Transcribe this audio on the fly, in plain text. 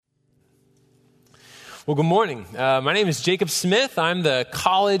Well, good morning. My name is Jacob Smith. I'm the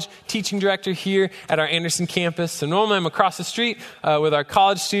college teaching director here at our Anderson campus. So normally I'm across the street with our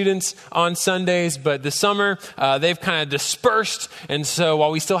college students on Sundays, but this summer they've kind of dispersed. And so while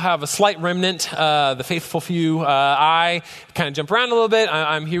we still have a slight remnant, the faithful few, I kind of jump around a little bit.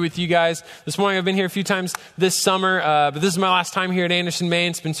 I'm here with you guys. This morning I've been here a few times this summer, but this is my last time here at Anderson, Maine.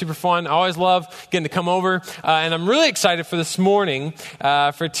 It's been super fun. I always love getting to come over. And I'm really excited for this morning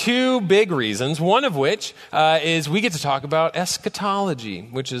for two big reasons. One of which is we get to talk about eschatology,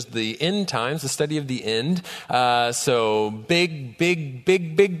 which is the end times, the study of the end. So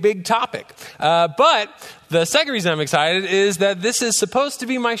big topic. But the second reason I'm excited is that this is supposed to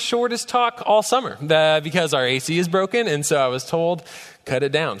be my shortest talk all summer because our AC is broken, and so I was told, cut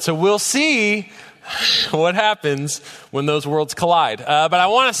it down. So we'll see what happens when those worlds collide. But I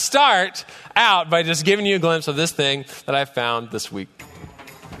want to start out by just giving you a glimpse of this thing that I found this week.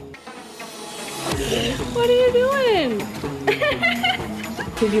 What are you doing?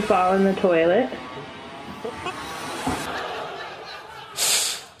 Did you fall in the toilet?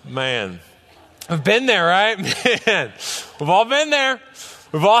 Man, I've been there, right? Man, we've all been there.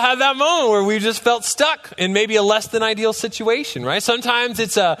 We've all had that moment where we just felt stuck in maybe a less than ideal situation, right? Sometimes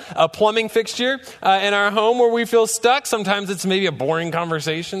it's a plumbing fixture in our home where we feel stuck. Sometimes it's maybe a boring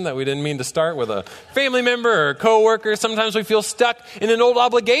conversation that we didn't mean to start with a family member or a coworker. Sometimes we feel stuck in an old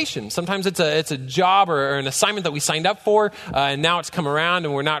obligation. Sometimes it's a job or an assignment that we signed up for, and now it's come around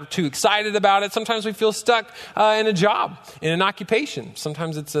and we're not too excited about it. Sometimes we feel stuck in a job, in an occupation.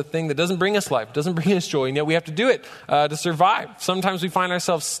 Sometimes it's a thing that doesn't bring us life, doesn't bring us joy, and yet we have to do it to survive. Sometimes we find ourselves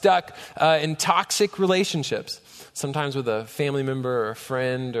stuck in toxic relationships, sometimes with a family member or a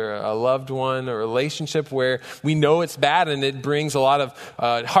friend or a loved one, or a relationship where we know it's bad and it brings a lot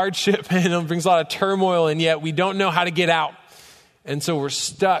of hardship and it brings a lot of turmoil, and yet we don't know how to get out. And so we're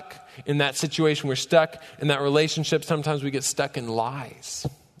stuck in that situation. We're stuck in that relationship. Sometimes we get stuck in lies.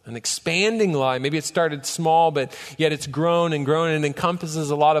 An expanding lie. Maybe it started small, but yet it's grown and grown and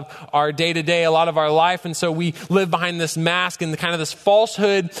encompasses a lot of our day-to-day, a lot of our life. And so we live behind this mask and kind of this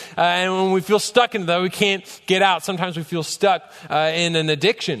falsehood. And when we feel stuck in that, we can't get out. Sometimes we feel stuck in an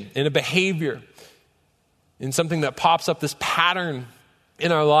addiction, in a behavior, in something that pops up, this pattern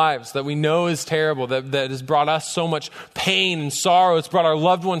in our lives that we know is terrible, that has brought us so much pain and sorrow. It's brought our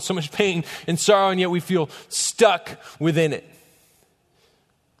loved ones so much pain and sorrow, and yet we feel stuck within it.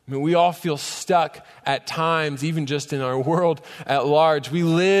 I mean, we all feel stuck at times, even just in our world at large. We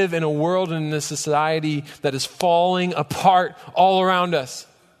live in a world and in a society that is falling apart all around us.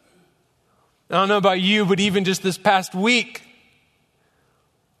 I don't know about you, but even just this past week,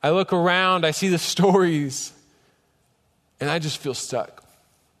 I look around, I see the stories, and I just feel stuck.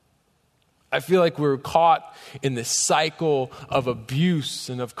 I feel like we're caught in this cycle of abuse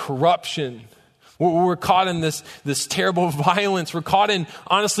and of corruption. We're caught in this terrible violence. We're caught in,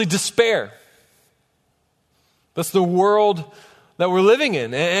 honestly, despair. That's the world that we're living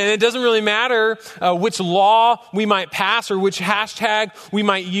in. And it doesn't really matter which law we might pass or which hashtag we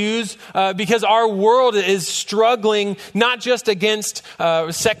might use, because our world is struggling not just against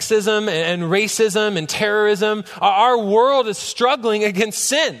sexism and racism and terrorism. Our world is struggling against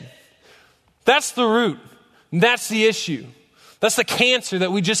sin. That's the root. That's the issue. That's the cancer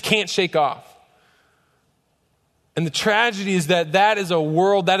that we just can't shake off. And the tragedy is that is a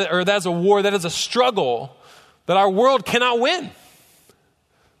world, that's a war, that is a struggle that our world cannot win.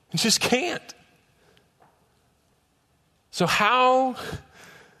 It just can't. So how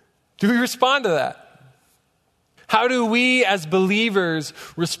do we respond to that? How do we as believers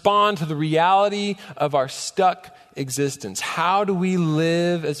respond to the reality of our stuck existence? How do we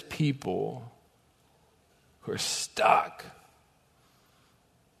live as people who are stuck?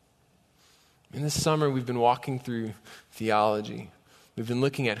 In this summer, we've been walking through theology. We've been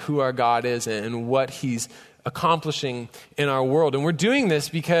looking at who our God is and what he's accomplishing in our world. And we're doing this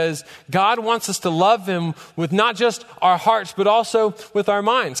because God wants us to love him with not just our hearts, but also with our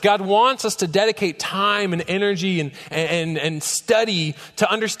minds. God wants us to dedicate time and energy and study to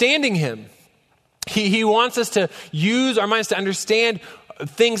understanding him. He wants us to use our minds to understand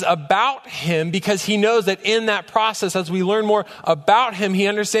things about him, because he knows that in that process, as we learn more about him, he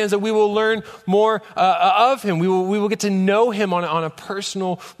understands that we will learn more of him. We will get to know him on a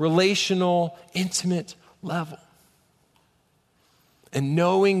personal, relational, intimate level. And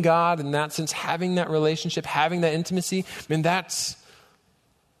knowing God in that sense, having that relationship, having that intimacy, I mean, that's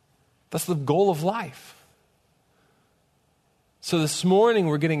the goal of life. So this morning,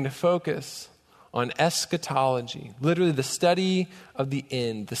 we're getting to focus on eschatology, literally the study of the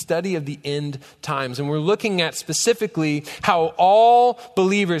end times. And we're looking at specifically how all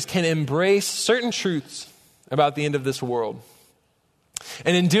believers can embrace certain truths about the end of this world.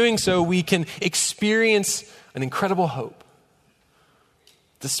 And in doing so, we can experience an incredible hope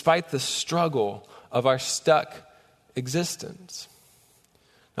despite the struggle of our stuck existence.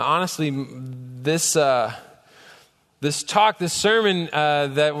 Now, honestly, this sermon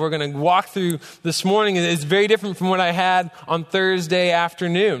that we're going to walk through this morning is very different from what I had on Thursday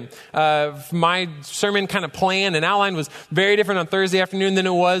afternoon. My sermon kind of plan and outline was very different on Thursday afternoon than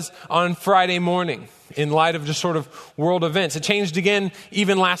it was on Friday morning in light of just sort of world events. It changed again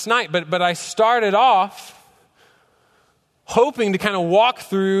even last night, but I started off hoping to kind of walk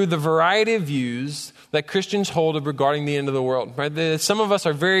through the variety of views that Christians hold regarding the end of the world. Right? Some of us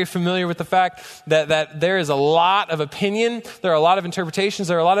are very familiar with the fact that there is a lot of opinion, there are a lot of interpretations,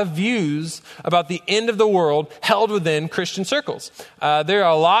 there are a lot of views about the end of the world held within Christian circles. There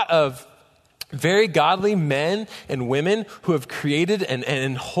are a lot of very godly men and women who have created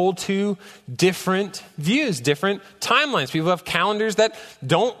and hold to different views, different timelines. People have calendars that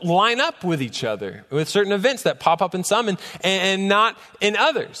don't line up with each other, with certain events that pop up in some and not in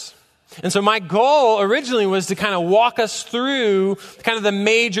others. And so my goal originally was to kind of walk us through kind of the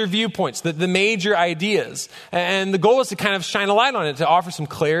major viewpoints, the major ideas. And the goal was to kind of shine a light on it, to offer some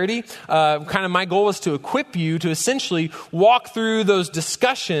clarity. Kind of my goal was to equip you to essentially walk through those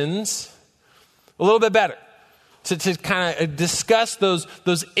discussions a little bit better, to kind of discuss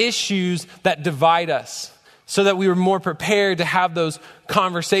those issues that divide us so that we were more prepared to have those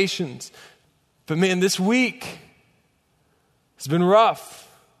conversations. But man, this week has been rough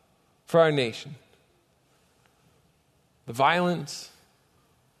for our nation. The violence,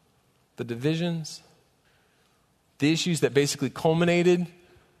 the divisions, the issues that basically culminated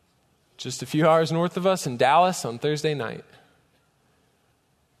just a few hours north of us in Dallas on Thursday night.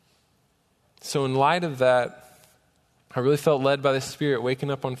 So in light of that, I really felt led by the Spirit waking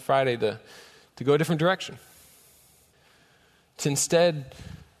up on Friday to go a different direction. To instead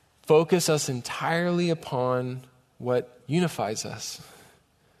focus us entirely upon what unifies us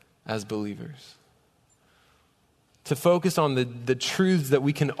as believers. To focus on the truths that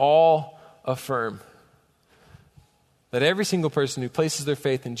we can all affirm. That every single person who places their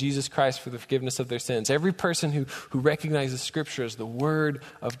faith in Jesus Christ for the forgiveness of their sins, every person who recognizes Scripture as the Word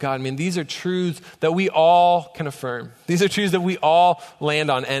of God, I mean, these are truths that we all can affirm. These are truths that we all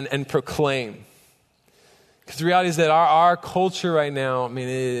land on and proclaim. Because the reality is that our culture right now, I mean,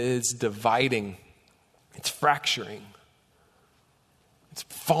 it's dividing. It's fracturing. It's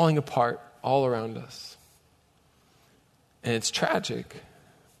falling apart all around us. And it's tragic.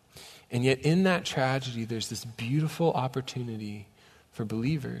 And yet in that tragedy, there's this beautiful opportunity for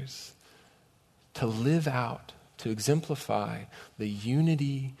believers to live out, to exemplify the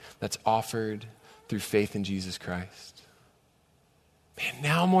unity that's offered through faith in Jesus Christ. Man,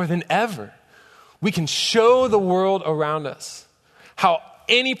 now more than ever, we can show the world around us how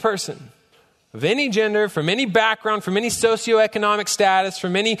any person of any gender, from any background, from any socioeconomic status,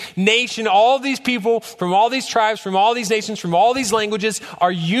 from any nation, all these people, from all these tribes, from all these nations, from all these languages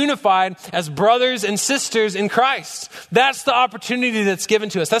are unified as brothers and sisters in Christ. That's the opportunity that's given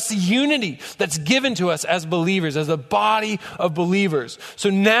to us. That's the unity that's given to us as believers, as a body of believers. So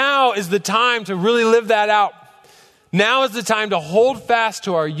now is the time to really live that out. Now is the time to hold fast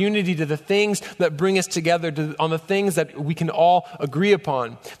to our unity, to the things that bring us together, on the things that we can all agree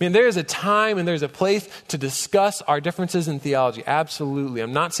upon. I mean, there is a time and there's a place to discuss our differences in theology. Absolutely.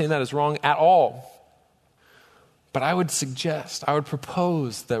 I'm not saying that is wrong at all. But I would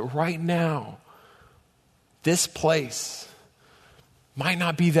propose that right now, this place might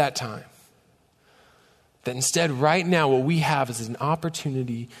not be that time. That instead, right now, what we have is an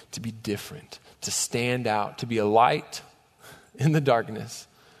opportunity to be different, to stand out, to be a light in the darkness,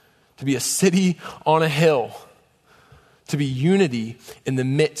 to be a city on a hill, to be unity in the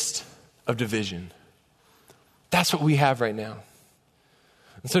midst of division. That's what we have right now.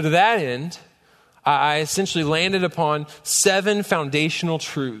 And so to that end, I essentially landed upon 7 foundational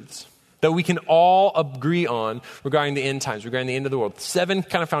truths that we can all agree on regarding the end times, regarding the end of the world. 7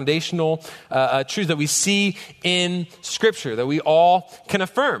 kind of foundational truths that we see in Scripture that we all can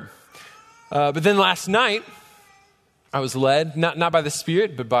affirm. But then last night, I was led, not by the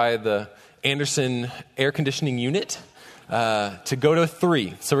Spirit, but by the Anderson air conditioning unit, to go to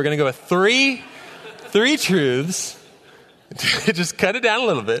 3. So we're going to go with three truths. Just cut it down a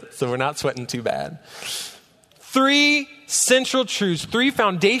little bit so we're not sweating too bad. 3 central truths, three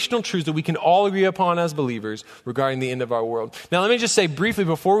foundational truths that we can all agree upon as believers regarding the end of our world. Now, let me just say briefly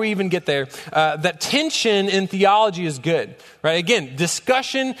before we even get there, that tension in theology is good, right? Again,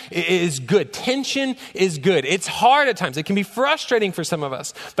 discussion is good. Tension is good. It's hard at times. It can be frustrating for some of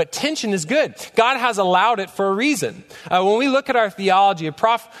us, but tension is good. God has allowed it for a reason. When we look at our theology, a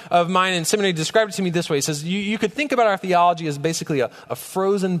prof of mine in seminary described it to me this way. He says, you could think about our theology as basically a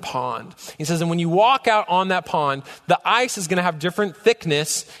frozen pond. He says, and when you walk out on that pond, the ice is going to have different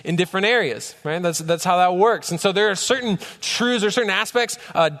thickness in different areas, right? That's how that works. And so there are certain truths or certain aspects,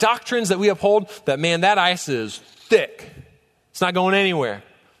 doctrines that we uphold that, man, that ice is thick. It's not going anywhere.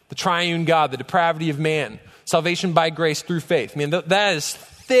 The triune God, the depravity of man, salvation by grace through faith. I mean, that is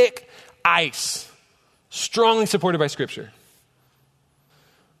thick ice, strongly supported by Scripture.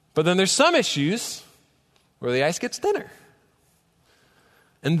 But then there's some issues where the ice gets thinner.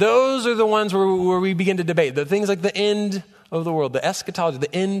 And those are the ones where we begin to debate. The things like the end of the world, the eschatology,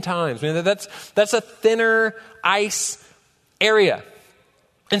 the end times. I mean, that's a thinner ice area.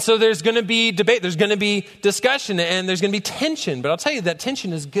 And so there's going to be debate, there's going to be discussion, and there's going to be tension. But I'll tell you, that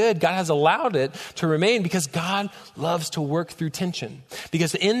tension is good. God has allowed it to remain because God loves to work through tension.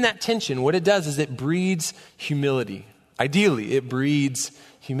 Because in that tension, what it does is it breeds humility. Ideally, it breeds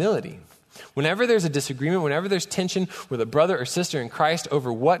humility. Whenever there's a disagreement, whenever there's tension with a brother or sister in Christ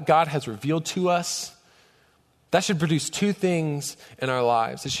over what God has revealed to us, that should produce two things in our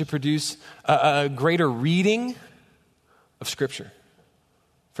lives. It should produce a greater reading of Scripture.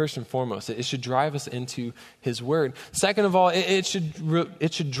 First and foremost, it should drive us into His Word. Second of all, it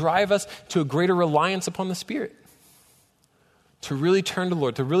should drive us to a greater reliance upon the Spirit. To really turn to the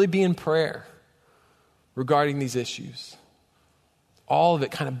Lord, to really be in prayer regarding these issues. All of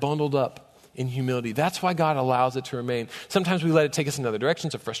it kind of bundled up in humility. That's why God allows it to remain. Sometimes we let it take us in other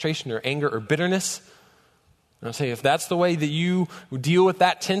directions of frustration or anger or bitterness. And I'll say, if that's the way that you deal with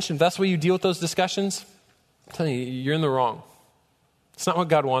that tension, if that's the way you deal with those discussions, I'm telling you, you're in the wrong. It's not what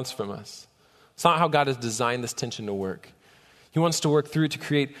God wants from us. It's not how God has designed this tension to work. He wants to work through it to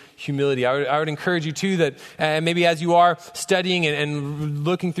create humility. I would encourage you too that maybe as you are studying and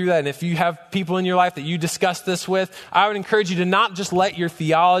looking through that, and if you have people in your life that you discuss this with, I would encourage you to not just let your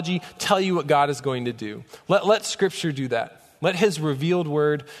theology tell you what God is going to do. Let Scripture do that. Let His revealed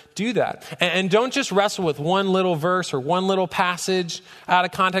Word do that. And don't just wrestle with one little verse or one little passage out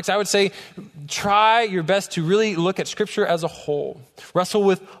of context. I would say try your best to really look at Scripture as a whole. Wrestle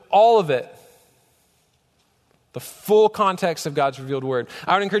with all of it. The full context of God's revealed Word.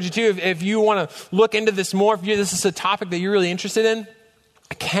 I would encourage you too, if you want to look into this more, if this is a topic that you're really interested in,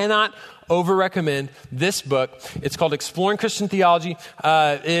 I cannot over-recommend this book. It's called Exploring Christian Theology.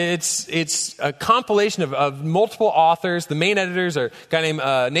 It's a compilation of multiple authors. The main editors are a guy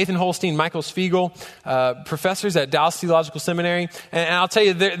named Nathan Holstein, Michael Spiegel, professors at Dallas Theological Seminary. And I'll tell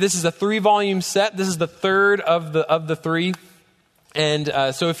you, this is a 3-volume set. This is the third of the three.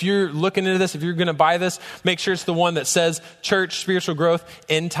 And so if you're looking into this, if you're going to buy this, make sure it's the one that says Church, Spiritual Growth,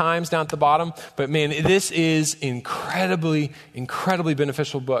 End Times down at the bottom. But man, this is incredibly, incredibly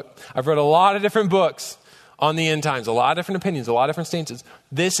beneficial book. I've read a lot of different books on the end times, a lot of different opinions, a lot of different stances.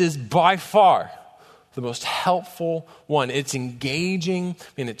 This is by far the most helpful one. It's engaging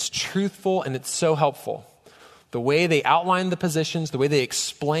and it's truthful and it's so helpful. The way they outline the positions, the way they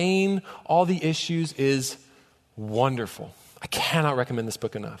explain all the issues is wonderful. I cannot recommend this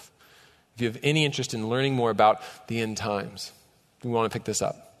book enough. If you have any interest in learning more about the end times, we want to pick this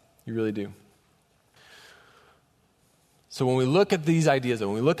up. You really do. So when we look at these ideas,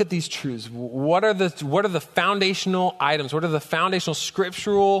 when we look at these truths, what are the foundational items? What are the foundational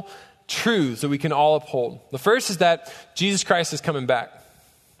scriptural truths that we can all uphold? The first is that Jesus Christ is coming back.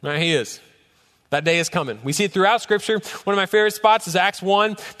 Right? He is. That day is coming. We see it throughout Scripture. One of my favorite spots is Acts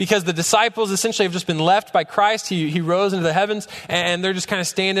 1, because the disciples essentially have just been left by Christ. He rose into the heavens, and they're just kind of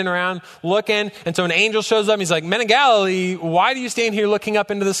standing around looking. And so an angel shows up, and he's like, "Men of Galilee, why do you stand here looking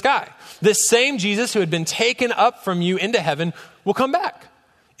up into the sky? This same Jesus who had been taken up from you into heaven will come back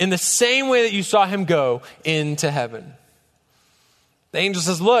in the same way that you saw him go into heaven." The angel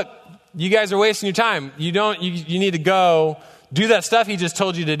says, "Look, you guys are wasting your time. You need to go do that stuff he just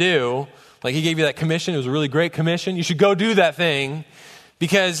told you to do." Like he gave you that commission. It was a really great commission. You should go do that thing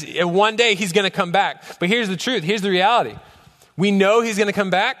because one day he's going to come back. But here's the truth. Here's the reality. We know he's going to come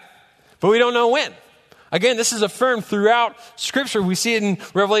back, but we don't know when. Again, this is affirmed throughout Scripture. We see it in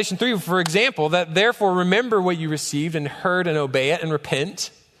Revelation 3, for example, that therefore remember what you received and heard and obey it and repent.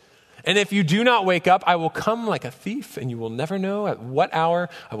 And if you do not wake up, I will come like a thief and you will never know at what hour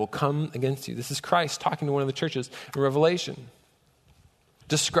I will come against you. This is Christ talking to one of the churches in Revelation,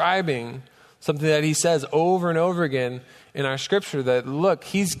 describing Something that he says over and over again in our scripture that, look,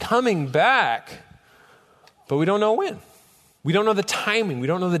 he's coming back, but we don't know when. We don't know the timing. We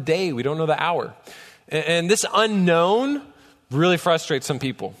don't know the day. We don't know the hour. And this unknown really frustrates some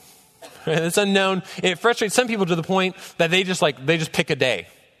people. This unknown, it frustrates some people to the point that they just pick a day.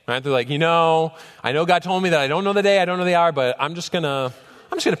 Right? They're like, I know God told me that I don't know the day, I don't know the hour, but I'm just gonna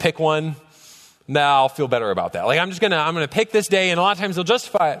pick one. Now I'll feel better about that. Like I'm gonna pick this day, and a lot of times they'll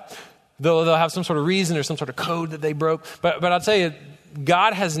justify it. They'll have some sort of reason or some sort of code that they broke. But I'll tell you,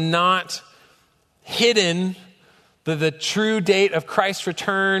 God has not hidden the true date of Christ's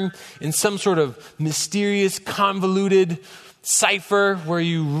return in some sort of mysterious, convoluted cipher where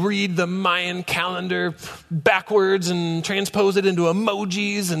you read the Mayan calendar backwards and transpose it into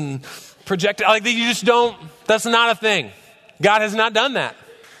emojis and project it. Like you just don't, that's not a thing. God has not done that.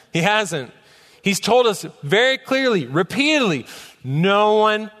 He hasn't. He's told us very clearly, repeatedly, no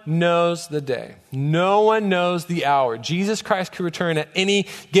one knows the day. No one knows the hour. Jesus Christ could return at any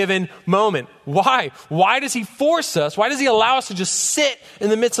given moment. Why? Why does he force us? Why does he allow us to just sit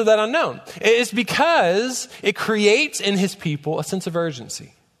in the midst of that unknown? It's because it creates in his people a sense of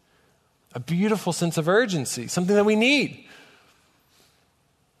urgency. A beautiful sense of urgency. Something that we need.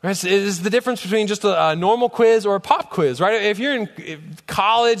 Right? It's the difference between just a normal quiz or a pop quiz, right? If you're in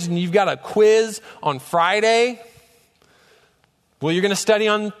college and you've got a quiz on Friday, well, you're going to study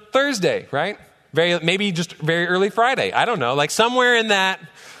on Thursday, right? Maybe just very early Friday. I don't know. Like somewhere in that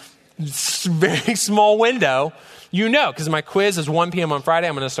very small window, because my quiz is 1 p.m. on Friday,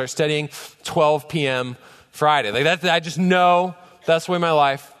 I'm going to start studying 12 p.m. Friday. Like that, I just know that's the way my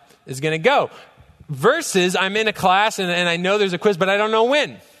life is going to go. Versus I'm in a class and I know there's a quiz, but I don't know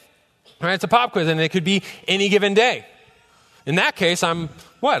when. Right? It's a pop quiz, and it could be any given day. In that case, I'm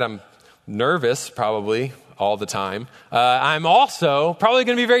nervous, probably, all the time. I'm also probably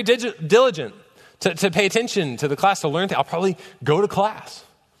going to be very diligent to pay attention to the class, to learn things. I'll probably go to class.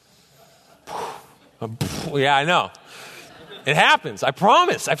 Yeah, I know. It happens. I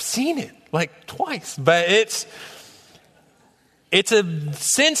promise. I've seen it like twice. But it's a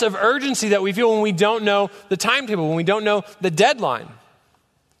sense of urgency that we feel when we don't know the timetable, when we don't know the deadline.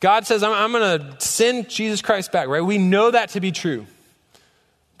 God says, I'm going to send Jesus Christ back, right? We know that to be true.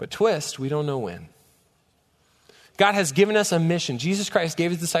 But twist, we don't know when. God has given us a mission. Jesus Christ gave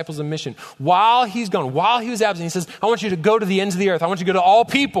his disciples a mission. While he's gone, while he was absent, he says, I want you to go to the ends of the earth. I want you to go to all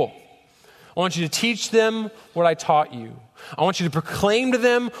people. I want you to teach them what I taught you. I want you to proclaim to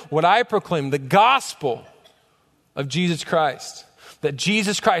them what I proclaimed, the gospel of Jesus Christ. That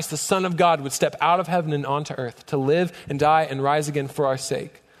Jesus Christ, the Son of God, would step out of heaven and onto earth to live and die and rise again for our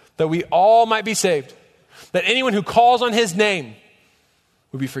sake. That we all might be saved. That anyone who calls on his name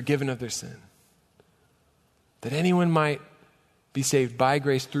would be forgiven of their sin. That anyone might be saved by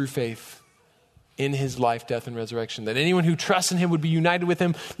grace through faith in his life, death, and resurrection. That anyone who trusts in him would be united with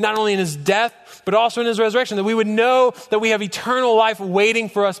him, not only in his death, but also in his resurrection. That we would know that we have eternal life waiting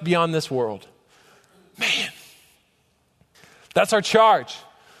for us beyond this world. Man, that's our charge.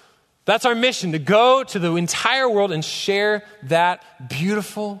 That's our mission, to go to the entire world and share that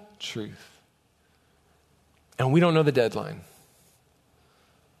beautiful truth. And we don't know the deadline.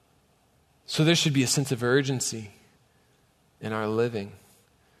 So there should be a sense of urgency in our living.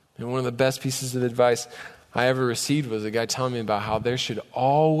 And one of the best pieces of advice I ever received was a guy telling me about how there should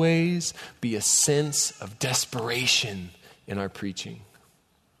always be a sense of desperation in our preaching.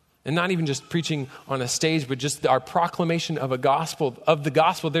 And not even just preaching on a stage, but just our proclamation of the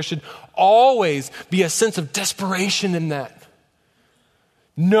gospel. There should always be a sense of desperation in that.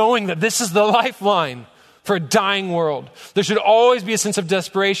 Knowing that this is the lifeline for a dying world. There should always be a sense of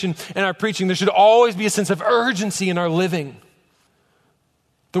desperation in our preaching. There should always be a sense of urgency in our living.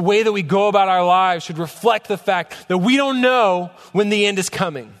 The way that we go about our lives should reflect the fact that we don't know when the end is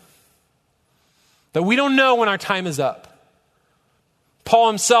coming. That we don't know when our time is up. Paul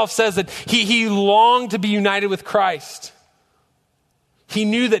himself says that he longed to be united with Christ. He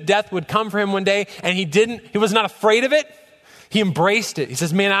knew that death would come for him one day, and he was not afraid of it. He embraced it. He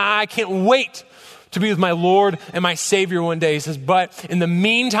says, man, I can't wait to be with my Lord and my Savior one day. He says, but in the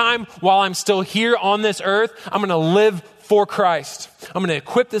meantime, while I'm still here on this earth, I'm going to live for Christ. I'm going to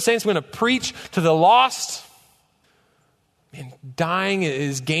equip the saints. I'm going to preach to the lost. Man, dying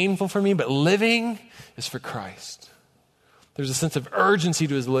is gainful for me, but living is for Christ. There's a sense of urgency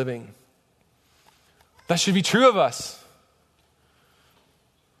to his living. That should be true of us.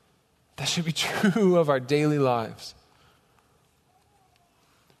 That should be true of our daily lives.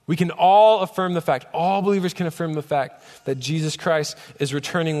 We can all affirm the fact, all believers can affirm the fact that Jesus Christ is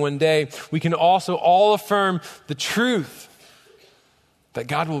returning one day. We can also all affirm the truth that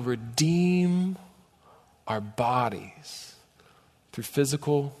God will redeem our bodies through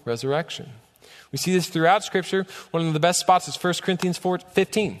physical resurrection. We see this throughout Scripture. One of the best spots is 1 Corinthians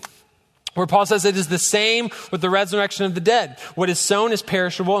 15, where Paul says it is the same with the resurrection of the dead. What is sown is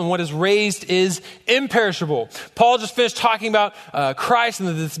perishable, and what is raised is imperishable. Paul just finished talking about Christ and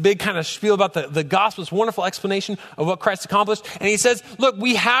this big kind of spiel about the gospel, this wonderful explanation of what Christ accomplished. And he says, look,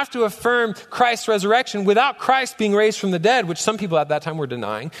 we have to affirm Christ's resurrection without Christ being raised from the dead, which some people at that time were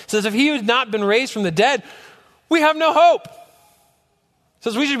denying. He says, if he had not been raised from the dead, we have no hope. He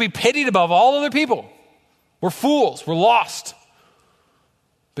says we should be pitied above all other people. We're fools. We're lost.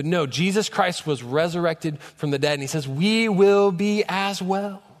 But no, Jesus Christ was resurrected from the dead. And he says, we will be as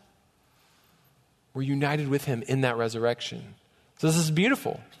well. We're united with him in that resurrection. So this is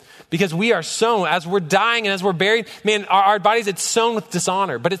beautiful. Because we are sown, as we're dying and as we're buried, man, our bodies, it's sown with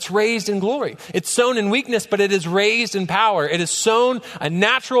dishonor, but it's raised in glory. It's sown in weakness, but it is raised in power. It is sown a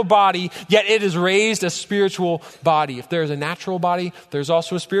natural body, yet it is raised a spiritual body. If there's a natural body, there's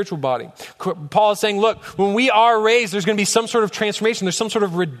also a spiritual body. Paul is saying, look, when we are raised, there's going to be some sort of transformation. There's some sort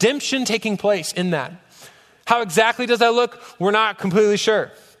of redemption taking place in that. How exactly does that look? We're not completely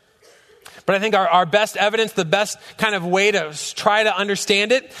sure. But I think our best evidence, the best kind of way to try to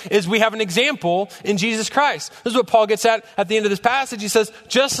understand it is we have an example in Jesus Christ. This is what Paul gets at the end of this passage. He says,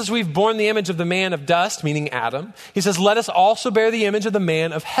 just as we've borne the image of the man of dust, meaning Adam, he says, let us also bear the image of the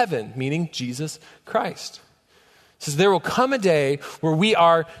man of heaven, meaning Jesus Christ. He says, there will come a day where we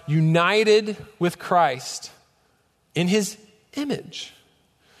are united with Christ in his image.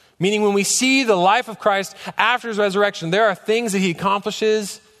 Meaning when we see the life of Christ after his resurrection, there are things that he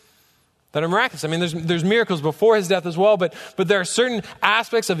accomplishes that are miraculous. I mean, there's miracles before his death as well, but there are certain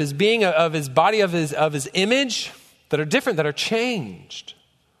aspects of his being, of his body, of his image that are different, that are changed.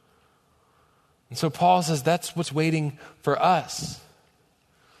 And so Paul says that's what's waiting for us.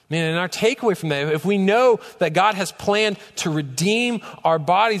 Man, and our takeaway from that, if we know that God has planned to redeem our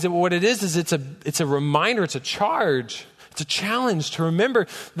bodies, what it is it's a reminder, it's a charge, it's a challenge to remember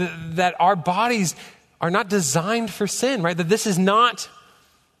that our bodies are not designed for sin, right? That this is not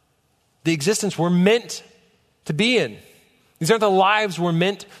the existence we're meant to be in. These aren't the lives we're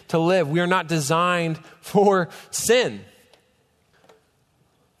meant to live. We are not designed for sin.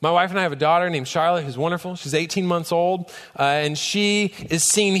 My wife and I have a daughter named Charlotte who's wonderful. She's 18 months old, and she is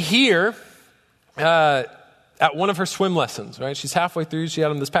seen here at one of her swim lessons, right? She's halfway through. She had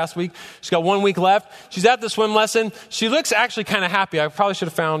them this past week. She's got 1 week left. She's at the swim lesson. She looks actually kind of happy. I probably should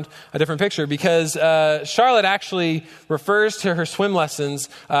have found a different picture because Charlotte actually refers to her swim lessons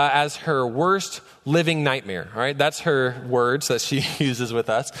as her worst living nightmare, all right? That's her words that she uses with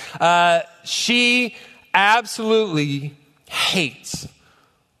us. She absolutely hates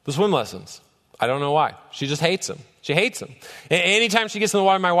the swim lessons. I don't know why. She just hates them. She hates them. Anytime she gets in the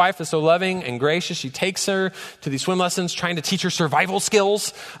water, my wife is so loving and gracious. She takes her to these swim lessons, trying to teach her survival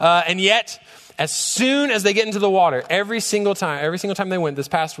skills. And yet, as soon as they get into the water, every single time they went this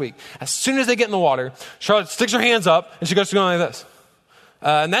past week, as soon as they get in the water, Charlotte sticks her hands up and she goes to go like this.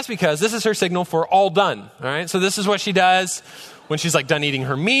 And that's because this is her signal for all done. All right. So this is what she does when she's like done eating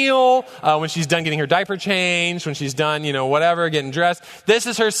her meal, when she's done getting her diaper changed, when she's done, whatever, getting dressed. This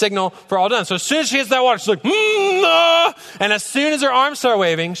is her signal for all done. So as soon as she hits that water, she's like, and as soon as her arms start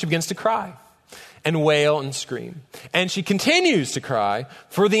waving, she begins to cry and wail and scream. And she continues to cry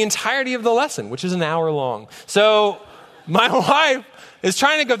for the entirety of the lesson, which is an hour long. So my wife is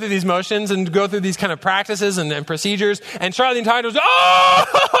trying to go through these motions and go through these kind of practices and procedures. And Charlotte the entire time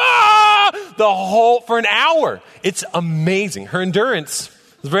goes, for an hour. It's amazing. Her endurance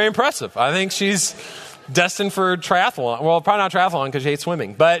is very impressive. I think she's destined for triathlon. Well, probably not triathlon because she hates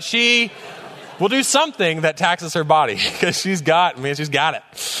swimming. But she will do something that taxes her body because she's got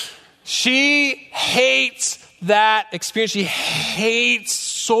it. She hates that experience. She hates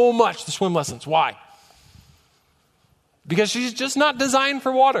so much the swim lessons. Why? Because she's just not designed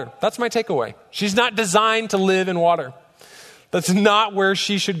for water. That's my takeaway. She's not designed to live in water. That's not where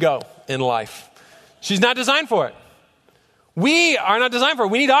she should go in life. She's not designed for it. We are not designed for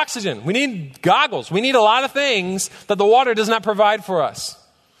it. We need oxygen. We need goggles. We need a lot of things that the water does not provide for us.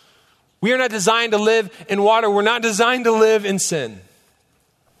 We are not designed to live in water. We're not designed to live in sin.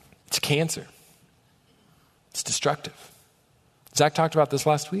 It's cancer. It's destructive. Zach talked about this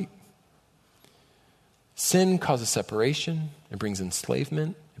last week. Sin causes separation. It brings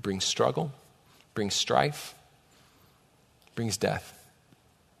enslavement. It brings struggle. It brings strife. It brings death.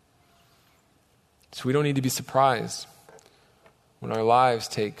 So we don't need to be surprised when our lives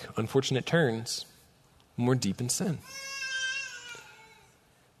take unfortunate turns when we're deep in sin.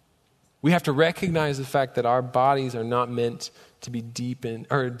 We have to recognize the fact that our bodies are not meant to be deep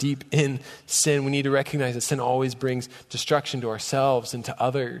in sin. We need to recognize that sin always brings destruction to ourselves and to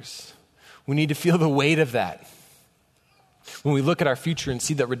others. We need to feel the weight of that. When we look at our future and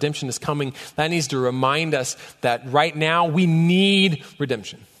see that redemption is coming, that needs to remind us that right now we need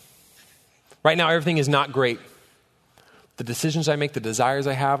redemption. Right now everything is not great. The decisions I make, the desires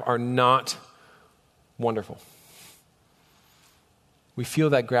I have are not wonderful. We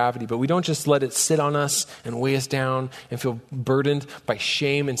feel that gravity, but we don't just let it sit on us and weigh us down and feel burdened by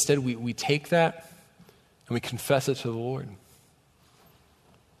shame. Instead, we take that and we confess it to the Lord.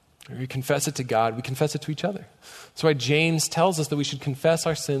 We confess it to God. We confess it to each other. That's why James tells us that we should confess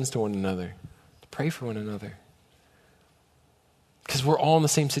our sins to one another, to pray for one another. Because we're all in the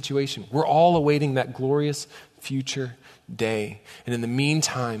same situation. We're all awaiting that glorious future day. And in the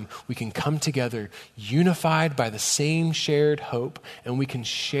meantime, we can come together unified by the same shared hope, and we can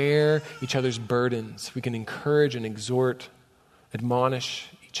share each other's burdens. We can encourage and exhort, admonish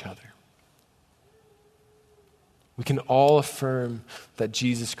each other. We can all affirm that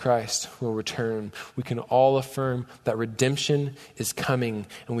Jesus Christ will return. We can all affirm that redemption is coming,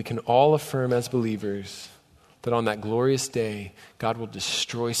 and we can all affirm as believers that on that glorious day, God will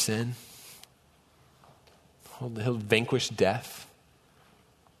destroy sin. He'll vanquish death.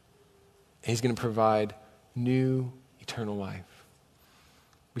 And he's going to provide new eternal life.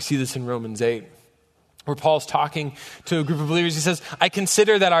 We see this in Romans 8, where Paul's talking to a group of believers. He says, I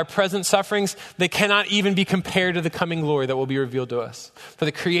consider that our present sufferings, they cannot even be compared to the coming glory that will be revealed to us. For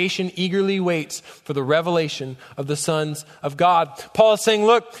the creation eagerly waits for the revelation of the sons of God. Paul is saying,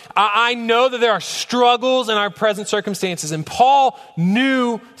 look, I know that there are struggles in our present circumstances. And Paul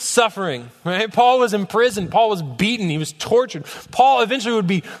knew suffering, right? Paul was in prison. Paul was beaten. He was tortured. Paul eventually would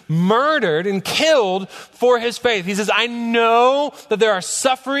be murdered and killed for his faith. He says, I know that there are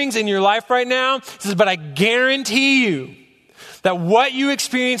sufferings in your life right now. He says, but I guarantee you that what you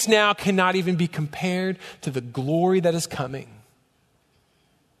experience now cannot even be compared to the glory that is coming.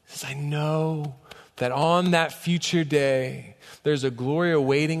 He says, I know that on that future day, there's a glory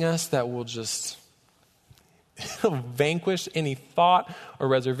awaiting us that will just vanquish any thought or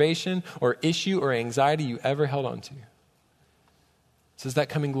reservation or issue or anxiety you ever held on to. He says that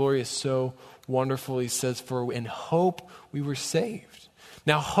coming glory is so wonderful. He says, for in hope we were saved.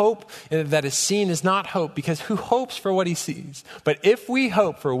 Now, hope that is seen is not hope, because who hopes for what he sees? But if we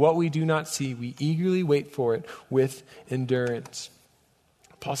hope for what we do not see, we eagerly wait for it with endurance.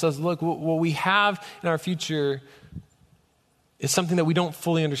 Paul says, look, what we have in our future is something that we don't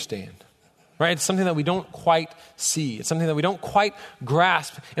fully understand, right? It's something that we don't quite see. It's something that we don't quite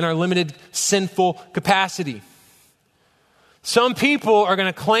grasp in our limited sinful capacity. Some people are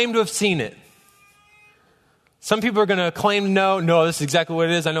going to claim to have seen it. Some people are going to claim, no, this is exactly what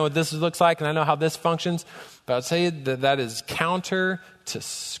it is. I know what this looks like, and I know how this functions. But I'll tell you that is counter to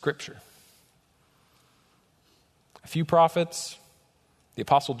Scripture. A few prophets, the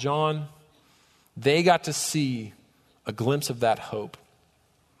Apostle John, they got to see a glimpse of that hope.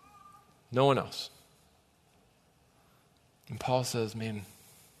 No one else. And Paul says, man,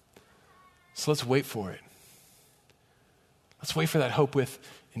 so let's wait for it. Let's wait for that hope with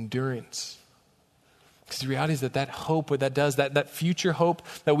endurance. Because the reality is that hope, what that does, that future hope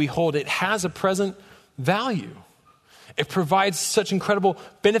that we hold, it has a present value. It provides such incredible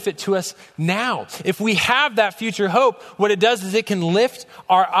benefit to us now. If we have that future hope, what it does is it can lift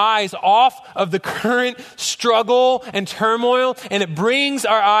our eyes off of the current struggle and turmoil, and it brings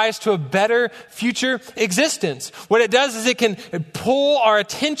our eyes to a better future existence. What it does is it can pull our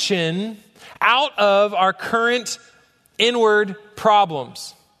attention out of our current inward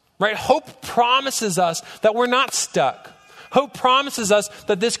problems. Right? Hope promises us that we're not stuck. Hope promises us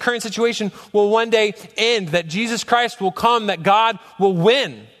that this current situation will one day end, that Jesus Christ will come, that God will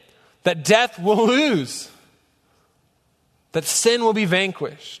win, that death will lose, that sin will be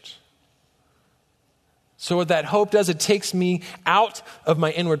vanquished. So what that hope does, it takes me out of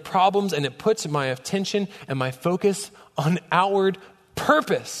my inward problems and it puts my attention and my focus on outward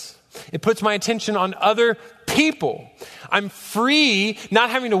purpose. It puts my attention on other people. I'm free, not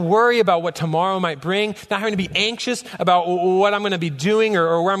having to worry about what tomorrow might bring, not having to be anxious about what I'm going to be doing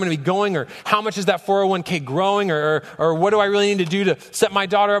or where I'm going to be going or how much is that 401k growing or what do I really need to do to set my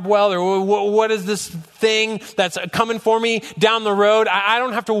daughter up well or what is this thing that's coming for me down the road. I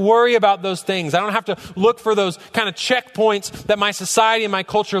don't have to worry about those things. I don't have to look for those kind of checkpoints that my society and my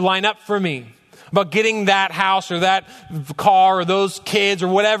culture line up for me about getting that house or that car or those kids or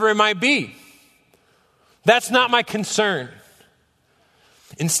whatever it might be. That's not my concern.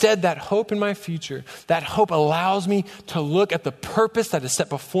 Instead, that hope in my future, that hope allows me to look at the purpose that is set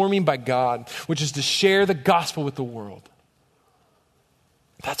before me by God, which is to share the gospel with the world.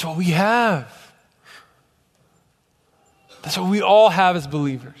 That's what we have. That's what we all have as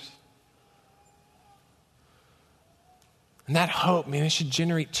believers. And that hope, man, it should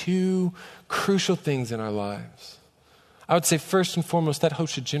generate two crucial things in our lives. I would say first and foremost, that hope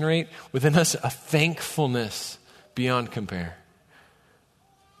should generate within us a thankfulness beyond compare.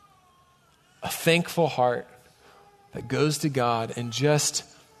 A thankful heart that goes to God and just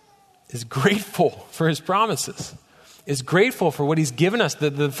is grateful for his promises, is grateful for what he's given us,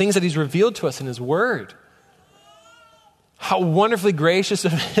 the things that he's revealed to us in his word. How wonderfully gracious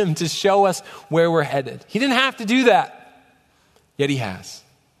of him to show us where we're headed. He didn't have to do that, yet he has.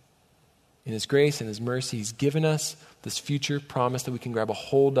 In his grace and his mercy, he's given us this future promise that we can grab a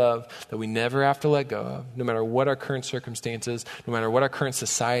hold of, that we never have to let go of, no matter what our current circumstances, no matter what our current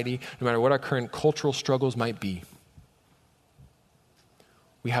society, no matter what our current cultural struggles might be.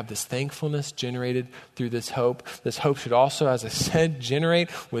 We have this thankfulness generated through this hope. This hope should also, as I said, generate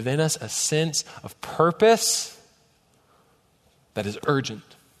within us a sense of purpose that is urgent.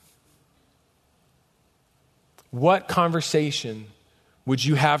 What conversation would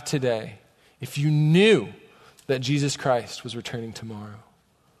you have today if you knew that Jesus Christ was returning tomorrow?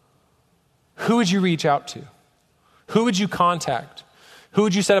 Who would you reach out to? Who would you contact? Who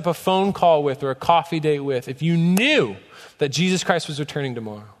would you set up a phone call with or a coffee date with if you knew that Jesus Christ was returning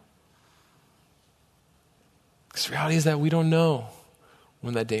tomorrow? Because the reality is that we don't know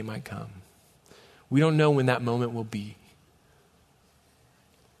when that day might come. We don't know when that moment will be.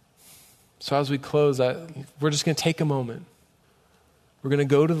 So as we close, we're just going to take a moment. We're going to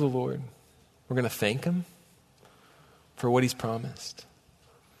go to the Lord. We're going to thank him for what he's promised.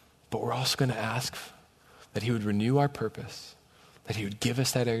 But we're also going to ask that he would renew our purpose, that he would give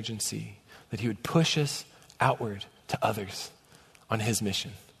us that urgency, that he would push us outward to others on his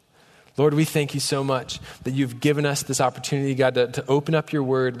mission. Lord, we thank you so much that you've given us this opportunity, God, to open up your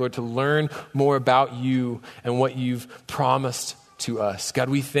word, Lord, to learn more about you and what you've promised to us. God,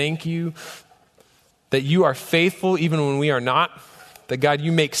 we thank you that you are faithful even when we are not, that God,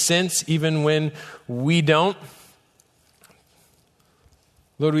 you make sense even when we don't.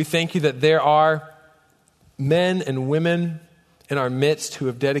 Lord, we thank you that there are men and women in our midst who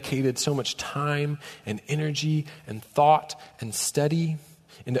have dedicated so much time and energy and thought and study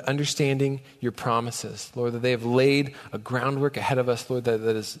into understanding your promises. Lord, that they have laid a groundwork ahead of us, Lord, that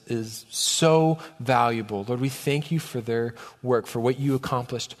is so valuable. Lord, we thank you for their work, for what you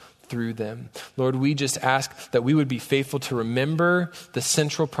accomplished through them. Lord, we just ask that we would be faithful to remember the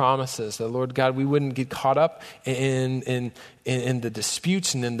central promises, that, Lord God, we wouldn't get caught up in the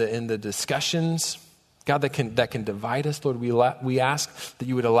disputes and in the discussions, God, that can divide us. Lord, we ask that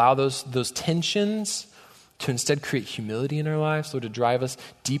you would allow those tensions to instead create humility in our lives, Lord, to drive us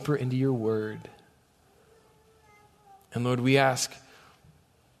deeper into your word. And Lord, we ask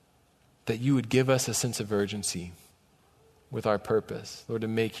that you would give us a sense of urgency with our purpose, Lord, to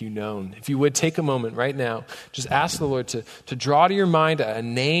make you known. If you would take a moment right now, just ask the Lord to draw to your mind a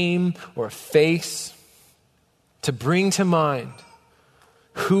name or a face, to bring to mind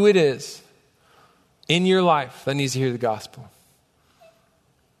who it is in your life that needs to hear the gospel.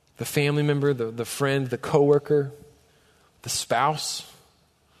 The family member, the friend, the coworker, the spouse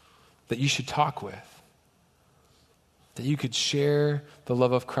that you should talk with, that you could share the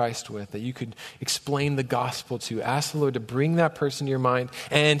love of Christ with, that you could explain the gospel to. Ask the Lord to bring that person to your mind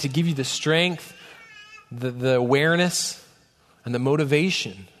and to give you the strength, the awareness, and the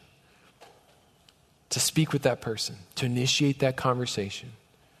motivation to speak with that person, to initiate that conversation,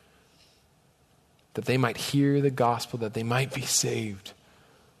 that they might hear the gospel, that they might be saved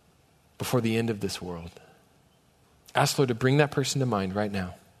before the end of this world. Ask the Lord to bring that person to mind right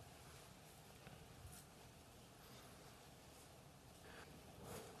now.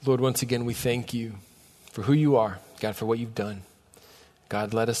 Lord, once again, we thank you for who you are, God, for what you've done.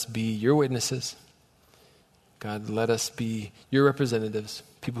 God, let us be your witnesses. God, let us be your representatives,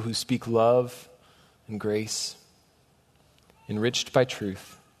 people who speak love and grace, enriched by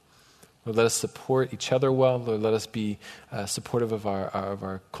truth. Lord, let us support each other well. Lord, let us be supportive of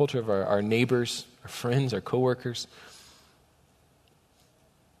our culture, of our neighbors, our friends, our coworkers.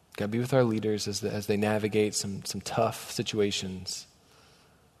 God, be with our leaders as they navigate some tough situations.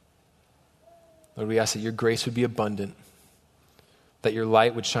 Lord, we ask that your grace would be abundant, that your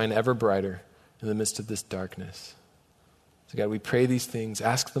light would shine ever brighter in the midst of this darkness. So God, we pray these things,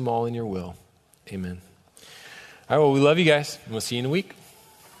 ask them all in your will. Amen. All right, well, we love you guys, and we'll see you in a week.